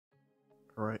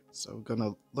Alright, so we're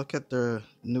gonna look at the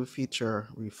new feature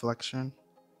reflection,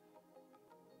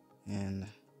 and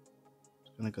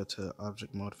I'm gonna go to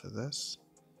object mode for this,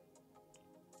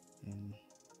 and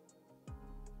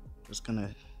just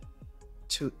gonna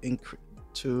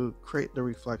to create the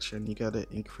reflection, you gotta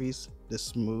increase the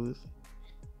smooth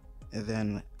and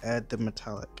then add the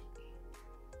metallic.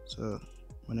 So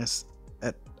when it's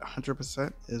at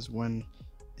 100% is when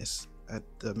it's at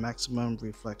the maximum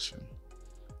reflection,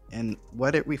 and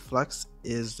what it reflects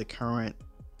is the current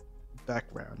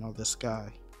background or the sky.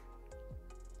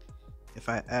 If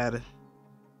I add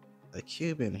a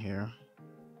cube in here,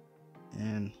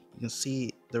 and you can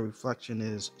see the reflection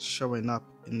is showing up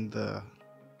in the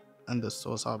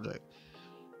source object.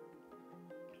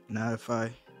 Now if I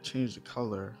change the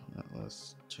color,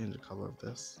 let's change the color of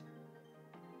this.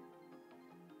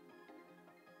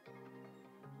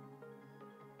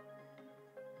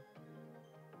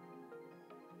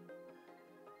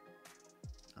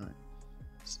 Alright,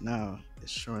 so now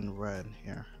it's showing red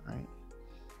here, right?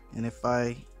 And if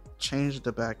I change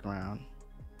the background,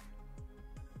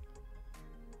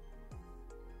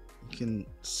 you can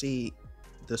see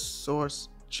the source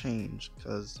change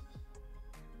because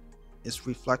it's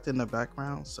reflecting the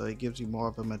background, so it gives you more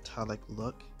of a metallic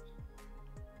look.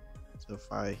 So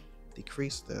if I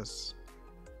decrease this,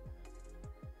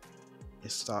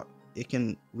 it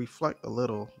can reflect a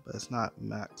little, but it's not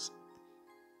max.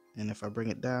 And if I bring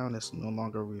it down, it's no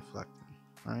longer reflecting,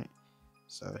 right?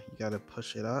 So you got to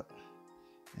push it up,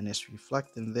 and it's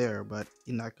reflecting there, but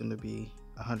you're not going to be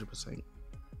 100%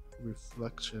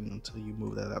 reflection until you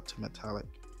move that up to metallic.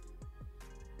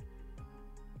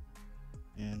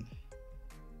 And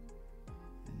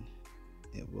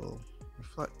it will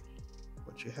reflect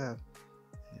what you have.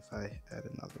 And if I add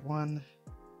another one,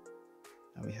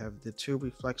 now we have the two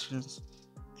reflections,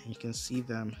 and you can see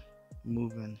them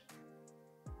moving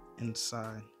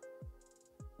inside.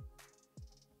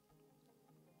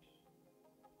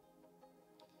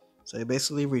 So it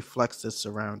basically reflects the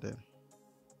surrounding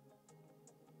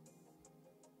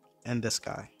and the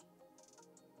sky.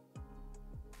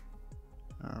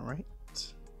 All right.